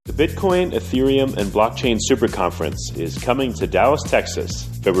Bitcoin, Ethereum, and Blockchain Super Conference is coming to Dallas, Texas,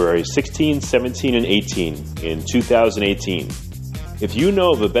 February 16, 17, and 18 in 2018. If you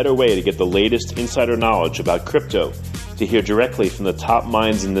know of a better way to get the latest insider knowledge about crypto, to hear directly from the top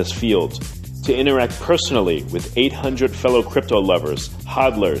minds in this field, to interact personally with 800 fellow crypto lovers,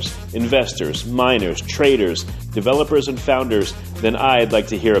 hodlers, investors, miners, traders, developers, and founders, then I'd like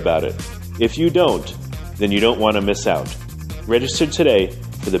to hear about it. If you don't, then you don't want to miss out. Register today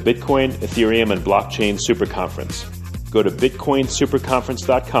for the Bitcoin, Ethereum, and Blockchain Super Conference. Go to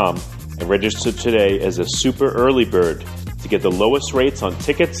bitcoinsuperconference.com and register today as a super early bird to get the lowest rates on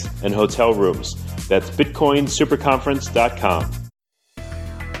tickets and hotel rooms. That's bitcoinsuperconference.com.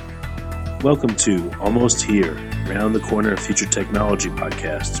 Welcome to Almost Here, Round the Corner Future Technology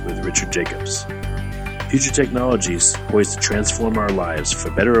Podcasts with Richard Jacobs. Future technologies poised to transform our lives for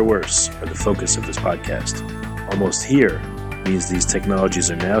better or worse are the focus of this podcast. Almost Here means these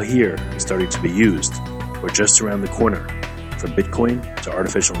technologies are now here and starting to be used, or just around the corner, from Bitcoin to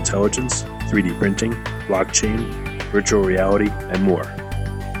artificial intelligence, 3D printing, blockchain, virtual reality, and more.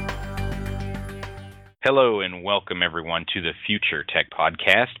 Hello and welcome everyone to the Future Tech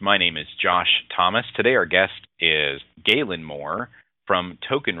Podcast. My name is Josh Thomas. Today our guest is Galen Moore from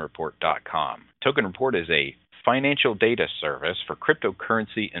TokenReport.com. Token Report is a financial data service for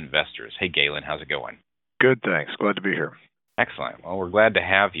cryptocurrency investors. Hey Galen, how's it going? Good, thanks. Glad to be here. Excellent. Well, we're glad to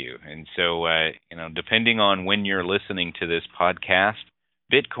have you. And so, depending on when you're listening to this podcast,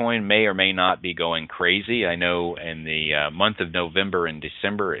 Bitcoin may or may not be going crazy. I know in the month of November and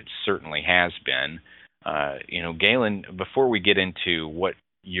December, it certainly has been. Galen, before we get into what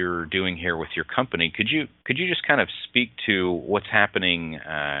you're doing here with your company, could you just kind of speak to what's happening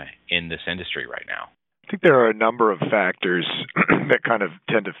in this industry right now? I think there are a number of factors that kind of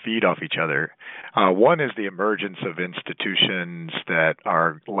tend to feed off each other. One is the emergence of institutions that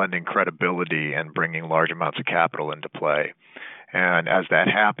are lending credibility and bringing large amounts of capital into play. And as that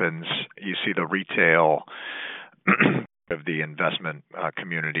happens, you see the retail of the investment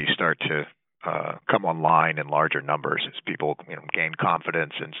community start to come online in larger numbers as people gain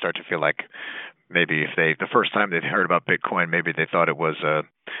confidence and start to feel like maybe if the first time they'd heard about Bitcoin, maybe they thought it was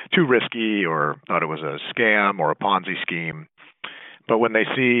too risky or thought it was a scam or a Ponzi scheme. But when they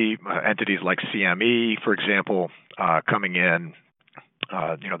see entities like CME, for example, coming in,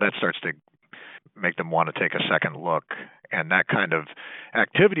 that starts to make them want to take a second look. And that kind of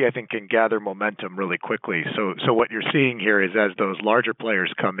activity, I think, can gather momentum really quickly. So what you're seeing here is as those larger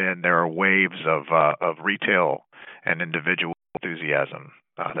players come in, there are waves of retail and individual enthusiasm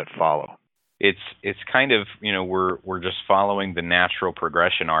that follow. It's kind of, we're just following the natural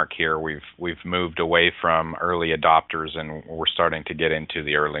progression arc here. We've moved away from early adopters and we're starting to get into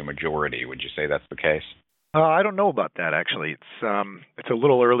the early majority. Would you say that's the case? I don't know about that, actually. It's a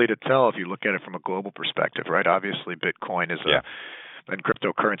little early to tell if you look at it from a global perspective, right? Obviously, Bitcoin and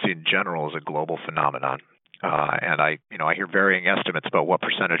cryptocurrency in general is a global phenomenon. And I hear varying estimates about what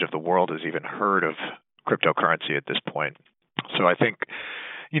percentage of the world has even heard of cryptocurrency at this point. So I think,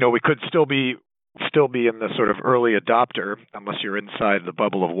 we could still be in the sort of early adopter, unless you're inside the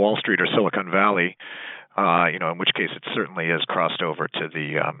bubble of Wall Street or Silicon Valley, in which case it certainly has crossed over to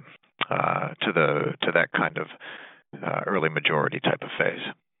that kind of early majority type of phase.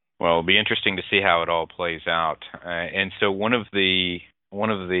 Well, it'll be interesting to see how it all plays out. And so one of the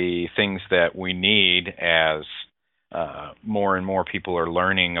things that we need as more and more people are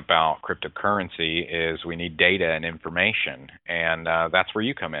learning about cryptocurrency is we need data and information, and that's where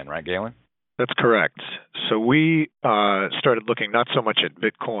you come in, right, Galen? That's correct. So we started looking not so much at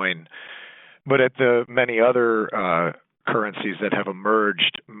Bitcoin, but at the many other currencies that have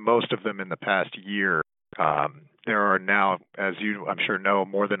emerged, most of them in the past year. There are now, as you I'm sure know,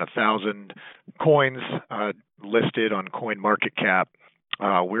 more than 1,000 coins listed on CoinMarketCap.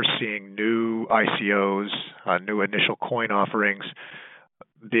 We're seeing new ICOs, new initial coin offerings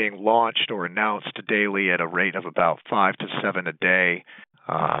being launched or announced daily at a rate of about 5 to 7 a day.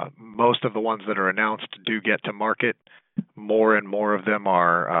 Most of the ones that are announced do get to market. More and more of them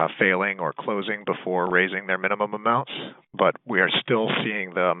are failing or closing before raising their minimum amounts, but we are still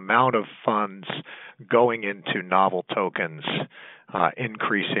seeing the amount of funds going into novel tokens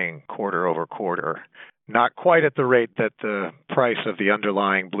increasing quarter over quarter. Not quite at the rate that the price of the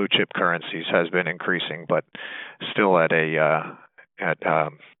underlying blue chip currencies has been increasing, but still at an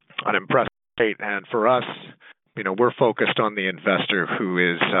impressive rate. And for us, we're focused on the investor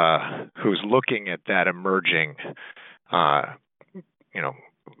who's looking at that emerging.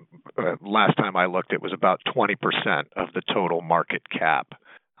 Last time I looked, it was about 20% of the total market cap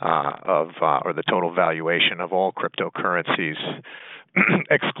or the total valuation of all cryptocurrencies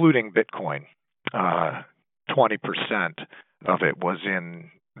excluding Bitcoin, 20% of it was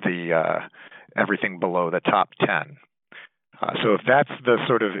in the everything below the top 10. So if that's the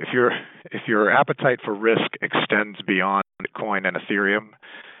sort of if your appetite for risk extends beyond Bitcoin and Ethereum,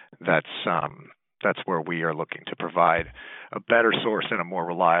 that's where we are looking to provide a better source and a more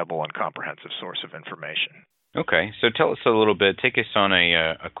reliable and comprehensive source of information. Okay, so tell us a little bit. Take us on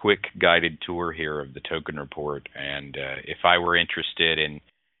a quick guided tour here of the Token Report, and if I were interested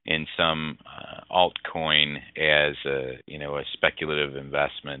in some altcoin as a speculative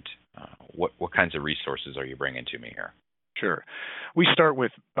investment, what kinds of resources are you bringing to me here? Sure. We start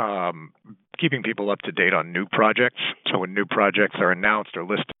with keeping people up to date on new projects. So when new projects are announced or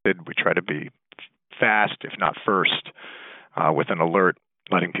listed, we try to be fast, if not first, with an alert,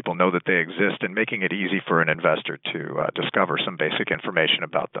 letting people know that they exist and making it easy for an investor to discover some basic information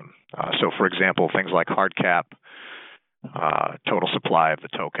about them. So, for example, things like hard cap, total supply of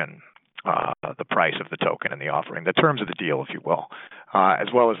the token, the price of the token and the offering, the terms of the deal, if you will, as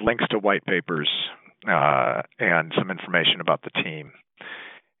well as links to white papers, and some information about the team.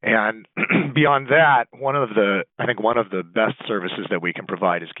 And beyond that, one of the best services that we can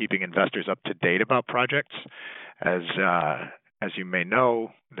provide is keeping investors up to date about projects. As you may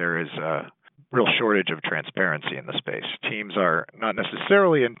know, there is a real shortage of transparency in the space. Teams are not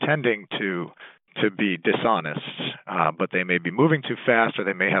necessarily intending to be dishonest, but they may be moving too fast, or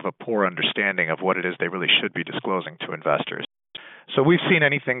they may have a poor understanding of what it is they really should be disclosing to investors. So we've seen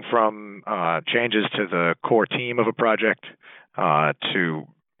anything from changes to the core team of a project to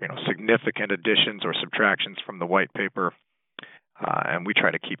significant additions or subtractions from the white paper, and we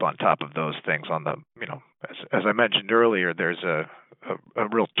try to keep on top of those things. On the as I mentioned earlier, there's a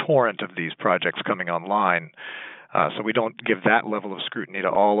real torrent of these projects coming online, so we don't give that level of scrutiny to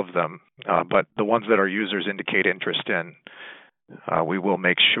all of them, but the ones that our users indicate interest in, we will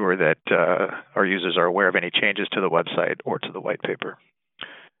make sure that our users are aware of any changes to the website or to the white paper.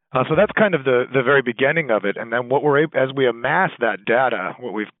 So that's kind of the very beginning of it. And then as we amass that data,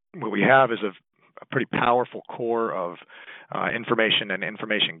 what we have is a pretty powerful core of information and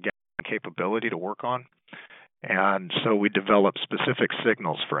information capability to work on. And so we develop specific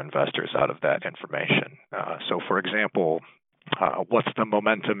signals for investors out of that information. So, for example, what's the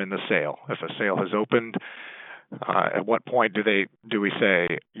momentum in the sale? If a sale has opened, at what point do we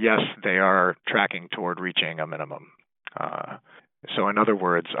say, yes, they are tracking toward reaching a minimum? So in other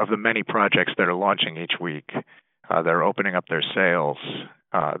words, of the many projects that are launching each week, that are opening up their sales,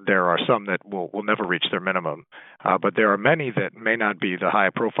 there are some that will never reach their minimum, but there are many that may not be the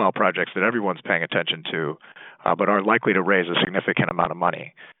high-profile projects that everyone's paying attention to, but are likely to raise a significant amount of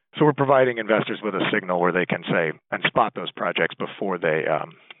money. So we're providing investors with a signal where they can say and spot those projects before they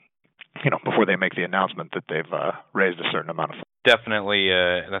make the announcement that they've raised a certain amount of funds. Definitely,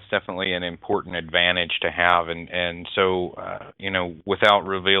 that's definitely an important advantage to have. And so, without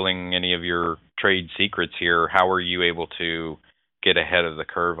revealing any of your trade secrets here, how are you able to get ahead of the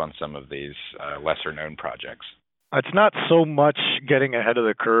curve on some of these lesser-known projects? It's not so much getting ahead of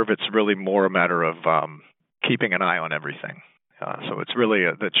the curve. It's really more a matter of keeping an eye on everything. So it's really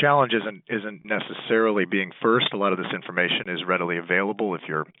the challenge isn't necessarily being first. A lot of this information is readily available if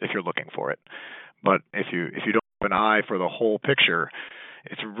you're looking for it. But if you don't have an eye for the whole picture,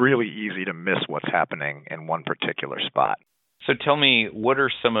 it's really easy to miss what's happening in one particular spot. So tell me, what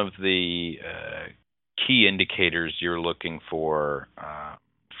are some of the key indicators you're looking for a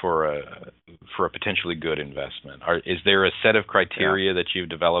potentially good investment? Is there a set of criteria that you've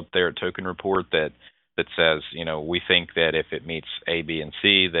developed there at Token Report that says, we think that if it meets A, B, and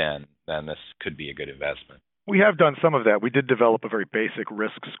C, then this could be a good investment? We have done some of that. We did develop a very basic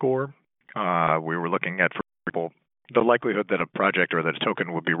risk score. We were looking at, for example, the likelihood that a project or that a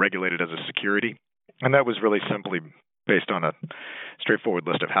token would be regulated as a security. And that was really simply based on a straightforward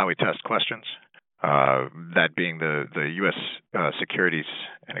list of Howey test questions. That being the U.S. Securities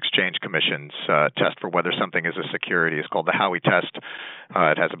and Exchange Commission's test for whether something is a security is called the Howey test.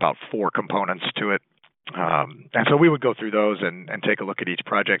 It has about 4 components to it. And so we would go through those and take a look at each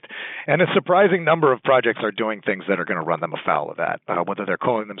project. And a surprising number of projects are doing things that are going to run them afoul of that. Whether they're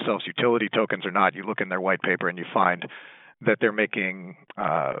calling themselves utility tokens or not, you look in their white paper and you find that they're making,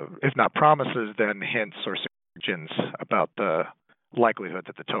 if not promises, then hints or suggestions about the likelihood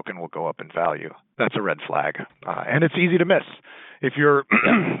that the token will go up in value. That's a red flag. And it's easy to miss. If you're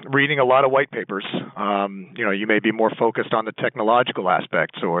reading a lot of white papers, you may be more focused on the technological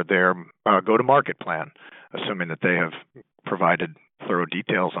aspects or their go-to-market plan, assuming that they have provided thorough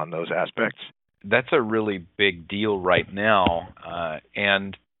details on those aspects. That's a really big deal right now.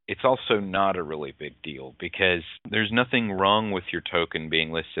 And it's also not a really big deal because there's nothing wrong with your token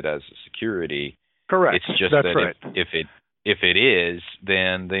being listed as a security. Correct. It's just That's that right. if it is,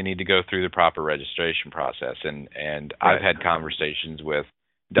 then they need to go through the proper registration process. And Right. I've had conversations with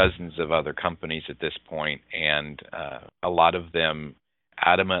dozens of other companies at this point, and a lot of them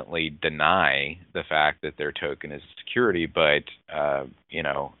adamantly deny the fact that their token is a security. But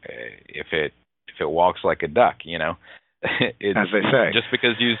if it walks like a duck, as they say, just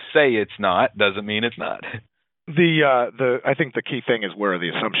because you say it's not doesn't mean it's not. I think the key thing is where are the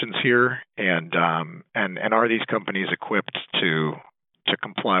assumptions here, and are these companies equipped to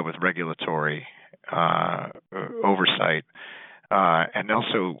comply with regulatory oversight, and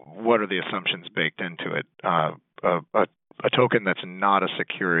also what are the assumptions baked into it? A token that's not a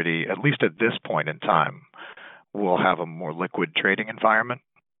security, at least at this point in time, will have a more liquid trading environment.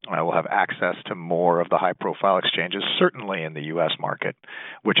 We'll have access to more of the high-profile exchanges, certainly in the U.S. market,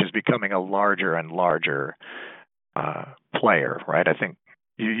 which is becoming a larger and larger player, right? I think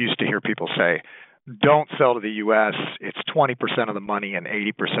you used to hear people say, don't sell to the U.S., it's 20% of the money and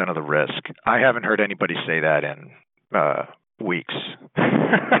 80% of the risk. I haven't heard anybody say that in weeks,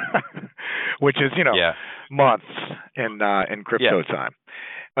 which is, months in crypto time.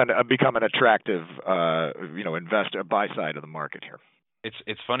 And become an attractive, investor, buy side of the market here.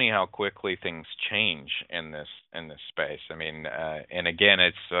 It's funny how quickly things change in this space. I mean, and again,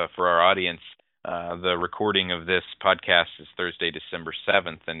 it's for our audience. The recording of this podcast is Thursday, December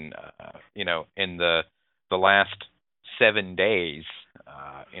 7th, and in the last 7 days,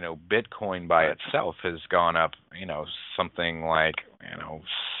 Bitcoin by itself has gone up, something like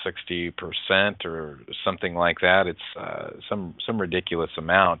 60% or something like that. It's some ridiculous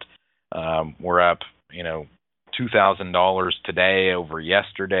amount. We're up, $2,000 today over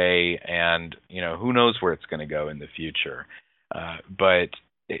yesterday, and who knows where it's going to go in the future. But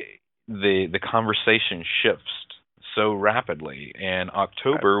the conversation shifts so rapidly. In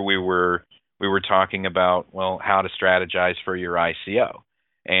October, we were talking about how to strategize for your ICO,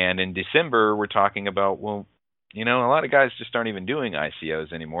 and in December we're talking about a lot of guys just aren't even doing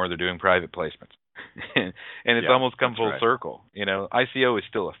ICOs anymore; they're doing private placements, and it's almost come full circle. ICO is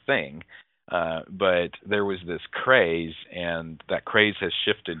still a thing. But there was this craze, and that craze has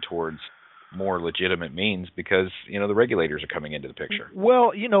shifted towards more legitimate means because, the regulators are coming into the picture.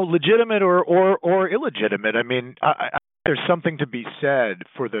 Well, legitimate or illegitimate. I mean, there's something to be said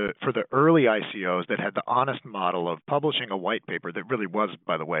for the early ICOs that had the honest model of publishing a white paper that really was,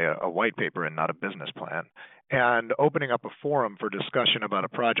 by the way, a white paper and not a business plan, and opening up a forum for discussion about a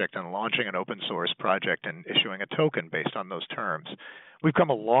project and launching an open source project and issuing a token based on those terms. We've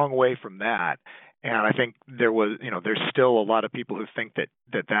come a long way from that, and I think there's still a lot of people who think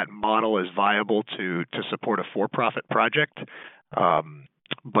that model is viable to support a for-profit project.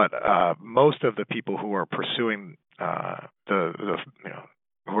 But most of the people who are pursuing who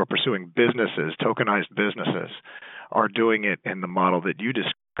are pursuing businesses, tokenized businesses, are doing it in the model that you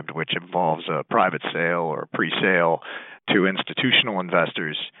described, which involves a private sale or pre-sale to institutional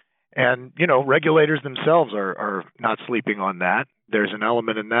investors. And, regulators themselves are not sleeping on that. There's an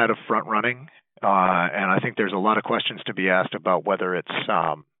element in that of front running. And I think there's a lot of questions to be asked about whether it's,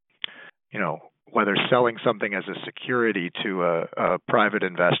 whether selling something as a security to a private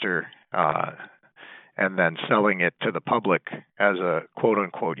investor and then selling it to the public as a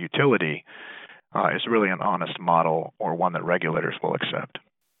quote-unquote utility is really an honest model or one that regulators will accept.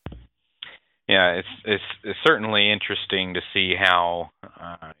 Yeah, it's certainly interesting to see how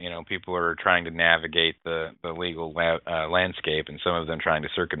people are trying to navigate the legal landscape, and some of them trying to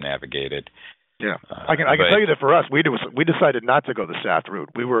circumnavigate it. Yeah, I can tell you that for us, we decided not to go the SAFT route.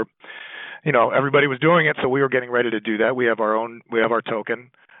 We were, everybody was doing it, so we were getting ready to do that. We have our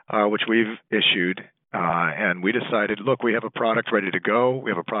token, which we've issued, and we decided, look, we have a product ready to go.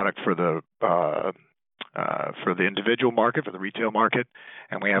 We have a product for the individual market, for the retail market,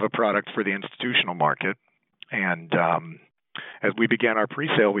 and we have a product for the institutional market. And as we began our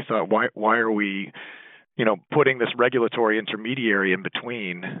pre-sale, we thought, why are we, putting this regulatory intermediary in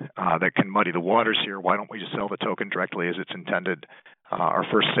between that can muddy the waters here? Why don't we just sell the token directly as it's intended? Our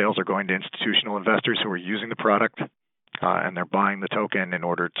first sales are going to institutional investors who are using the product, and they're buying the token in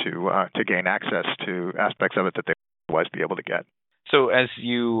order to gain access to aspects of it that they would otherwise be able to get. So as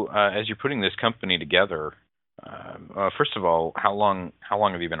you're putting this company together, first of all, how long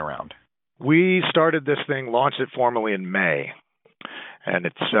have you been around? We started this thing, launched it formally in May, and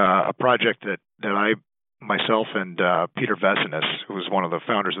it's a project that I myself and Peter Vesinis, who was one of the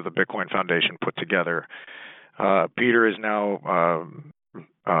founders of the Bitcoin Foundation, put together. Peter is now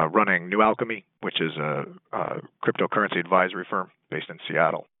running New Alchemy, which is a cryptocurrency advisory firm based in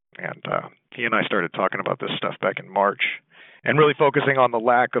Seattle. And he and I started talking about this stuff back in March and really focusing on the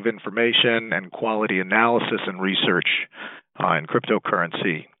lack of information and quality analysis and research in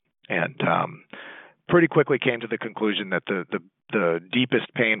cryptocurrency. And pretty quickly came to the conclusion that the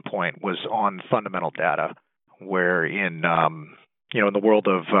deepest pain point was on fundamental data, where in the world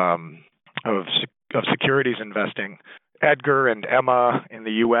of securities investing, Edgar and Emma in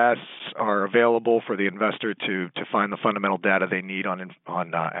the U.S. are available for the investor to find the fundamental data they need on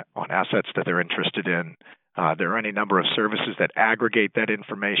assets that they're interested in. There are any number of services that aggregate that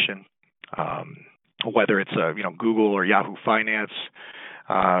information, whether it's Google or Yahoo Finance,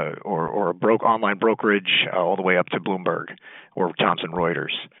 or a online brokerage, all the way up to Bloomberg or Thomson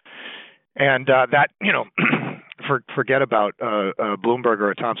Reuters. And forget about Bloomberg or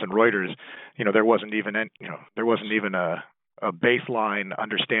a Thomson Reuters. There wasn't even a baseline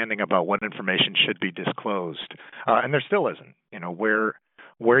understanding about what information should be disclosed, and there still isn't.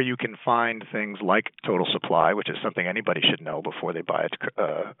 Where you can find things like total supply, which is something anybody should know before they buy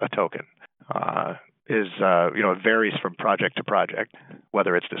a token, it varies from project to project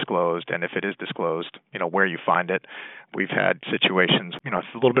whether it's disclosed, and if it is disclosed, where you find it. We've had situations, it's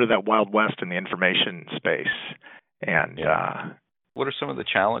a little bit of that Wild West in the information space. And what are some of the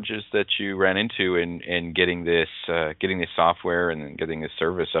challenges that you ran into in getting this software and getting this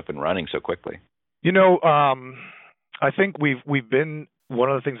service up and running so quickly? I think we've been, one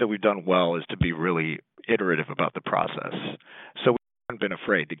of the things that we've done well is to be really iterative about the process. So we haven't been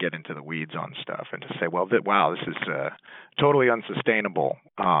afraid to get into the weeds on stuff and to say, well, this is totally unsustainable,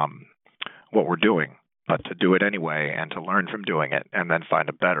 what we're doing, but to do it anyway and to learn from doing it and then find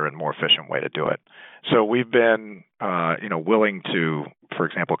a better and more efficient way to do it. So we've been, willing to, for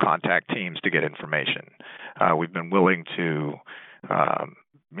example, contact teams to get information. We've been willing to,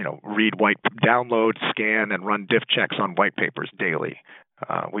 download, scan, and run diff checks on white papers daily.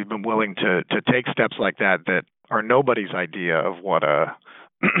 We've been willing to take steps like that are nobody's idea of what a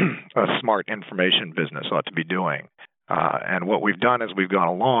smart information business ought to be doing. And what we've done as we've gone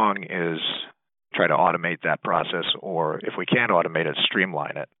along is try to automate that process, or if we can't automate it,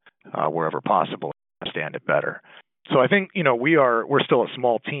 streamline it wherever possible, understand it better. So I think we're still a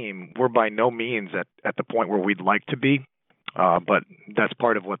small team. We're by no means at the point where we'd like to be, but that's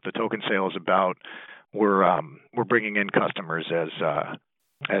part of what the token sale is about. We're bringing in customers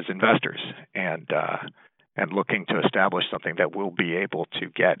as investors and looking to establish something that will be able to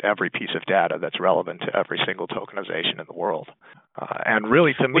get every piece of data that's relevant to every single tokenization in the world. And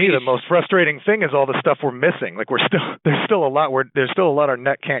really, to me, the most frustrating thing is all the stuff we're missing. Like there's still a lot our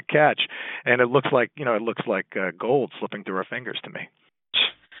net can't catch, and it looks like gold slipping through our fingers to me.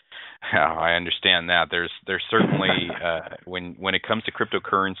 I understand that. There's certainly when it comes to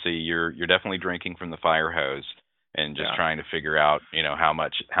cryptocurrency, you're definitely drinking from the fire hose and just trying to figure out, how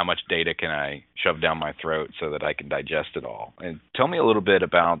much data can I shove down my throat so that I can digest it all. And tell me a little bit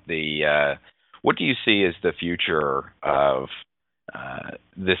about what do you see as the future of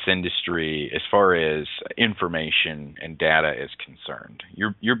this industry as far as information and data is concerned?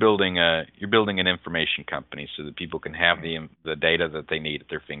 You're building an information company so that people can have the data that they need at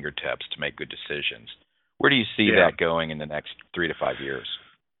their fingertips to make good decisions. Where do you see that going in the next 3 to 5 years?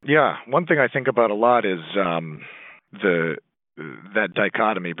 Yeah, one thing I think about a lot is that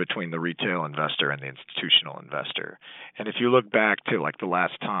dichotomy between the retail investor and the institutional investor. And if you look back to like the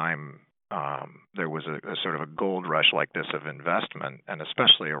last time there was a sort of a gold rush like this of investment, and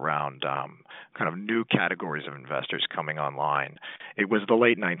especially around kind of new categories of investors coming online, it was the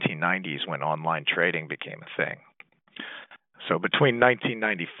late 1990s when online trading became a thing. So between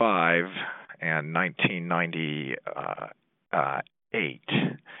 1995 and 1998,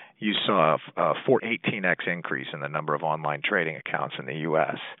 you saw a 18x increase in the number of online trading accounts in the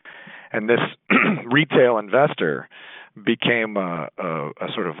U.S. And this retail investor became a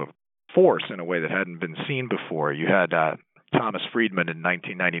sort of a force in a way that hadn't been seen before. You had Thomas Friedman in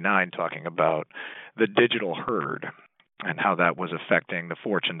 1999 talking about the digital herd and how that was affecting the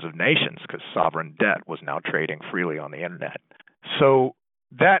fortunes of nations because sovereign debt was now trading freely on the internet. So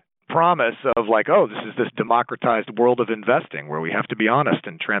that promise of like, oh, this is this democratized world of investing where we have to be honest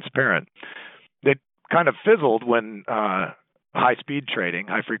and transparent, it kind of fizzled when high-speed trading,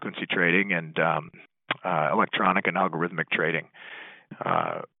 high-frequency trading, and electronic and algorithmic trading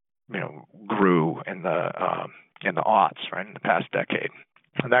grew in the aughts, right, in the past decade.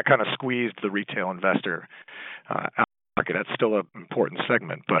 And that kind of squeezed the retail investor out of the market. That's still an important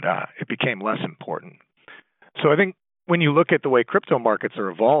segment, but it became less important. So I think when you look at the way crypto markets are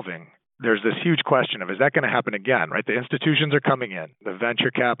evolving, there's this huge question of, is that going to happen again, right? The institutions are coming in, the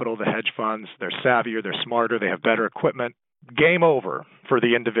venture capital, the hedge funds, they're savvier, they're smarter, they have better equipment, game over for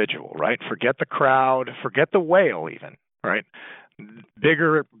the individual, right? Forget the crowd, forget the whale even, right?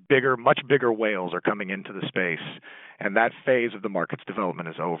 Much bigger whales are coming into the space, and that phase of the market's development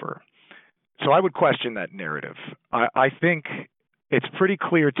is over. So I would question that narrative. I think it's pretty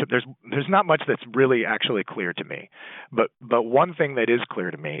clear there's not much that's really actually clear to me. But one thing that is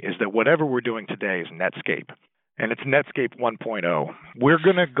clear to me is that whatever we're doing today is Netscape. And it's Netscape 1.0. We're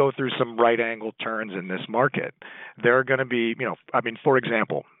going to go through some right angle turns in this market. There are going to be, for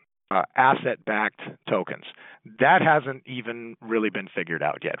example, asset-backed tokens. That hasn't even really been figured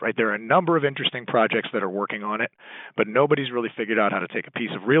out yet, right? There are a number of interesting projects that are working on it, but nobody's really figured out how to take a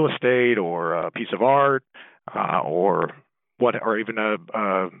piece of real estate or a piece of art or even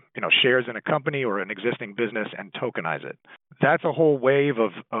shares in a company or an existing business and tokenize it. That's a whole wave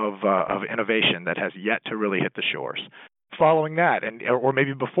of innovation that has yet to really hit the shores. Following that, or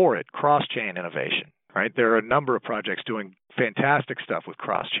maybe before it, cross-chain innovation, right? There are a number of projects doing fantastic stuff with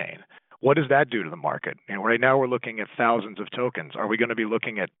cross-chain. What does that do to the market? Right now we're looking at thousands of tokens. Are we going to be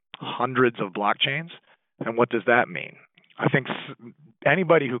looking at hundreds of blockchains? And what does that mean? I think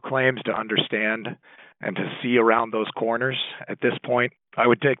anybody who claims to understand and to see around those corners at this point, I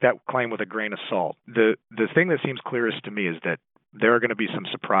would take that claim with a grain of salt. The thing that seems clearest to me is that there are going to be some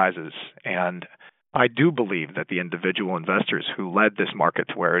surprises, and I do believe that the individual investors who led this market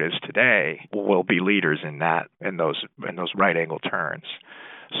to where it is today will be leaders in those right angle turns.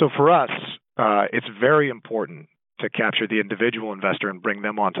 So for us, it's very important to capture the individual investor and bring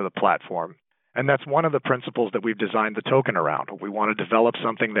them onto the platform. And that's one of the principles that we've designed the token around. We want to develop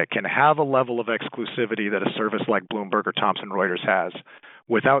something that can have a level of exclusivity that a service like Bloomberg or Thomson Reuters has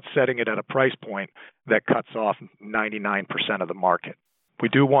without setting it at a price point that cuts off 99% of the market. We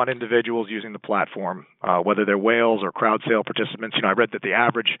do want individuals using the platform, whether they're whales or crowd sale participants. I read that the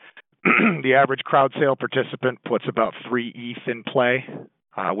average crowd sale participant puts about 3 ETH in play.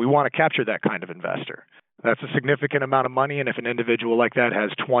 We want to capture that kind of investor. That's a significant amount of money, and if an individual like that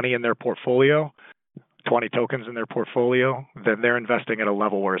has 20 in their portfolio, 20 tokens in their portfolio, then they're investing at a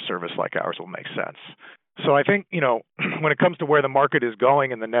level where a service like ours will make sense. So I think, when it comes to where the market is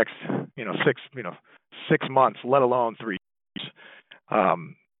going in the next, 6 months, let alone 3 years,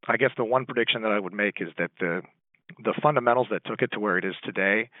 I guess the one prediction that I would make is that the fundamentals that took it to where it is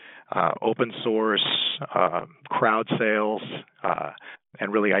today, open source, crowd sales,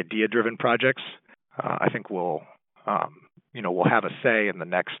 and really idea-driven projects, I think we'll have a say in the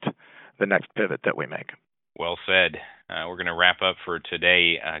next pivot that we make. Well said. We're going to wrap up for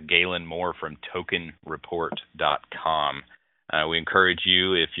today. Galen Moore from tokenreport.com. We encourage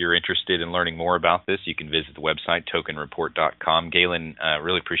you, if you're interested in learning more about this, you can visit the website, tokenreport.com. Galen,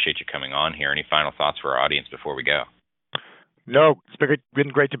 really appreciate you coming on here. Any final thoughts for our audience before we go? No, it's been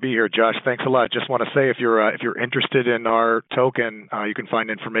great to be here, Josh. Thanks a lot. Just want to say, if you're interested in our token, you can find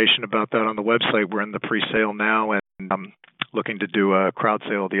information about that on the website. We're in the pre-sale now, and I'm looking to do a crowd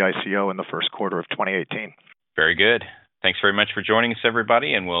sale of the ICO in the first quarter of 2018. Very good. Thanks very much for joining us,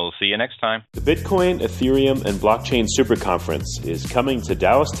 everybody, and we'll see you next time. The Bitcoin, Ethereum, and Blockchain Super Conference is coming to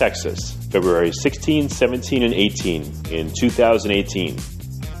Dallas, Texas, February 16, 17, and 18 in 2018.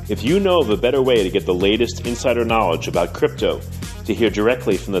 If you know of a better way to get the latest insider knowledge about crypto, to hear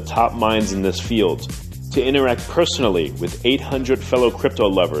directly from the top minds in this field, to interact personally with 800 fellow crypto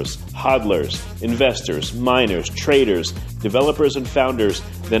lovers, hodlers, investors, miners, traders, developers, and founders,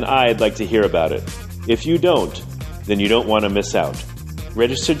 then I'd like to hear about it. If you don't, then you don't want to miss out.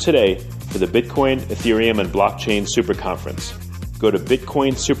 Register today for the Bitcoin, Ethereum, and Blockchain Super Conference. Go to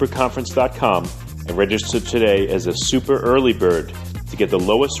bitcoinsuperconference.com and register today as a super early bird to get the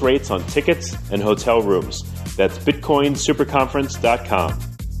lowest rates on tickets and hotel rooms. That's bitcoinsuperconference.com.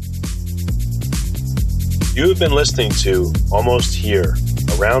 You have been listening to Almost Here,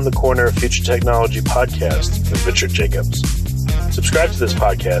 Around the Corner Future Technology podcast with Richard Jacobs. Subscribe to this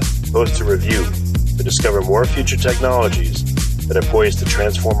podcast, post a review to discover more future technologies that are poised to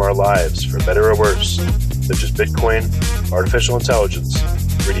transform our lives for better or worse, such as Bitcoin, artificial intelligence,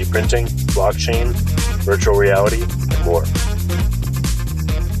 3D printing, blockchain, virtual reality, and more.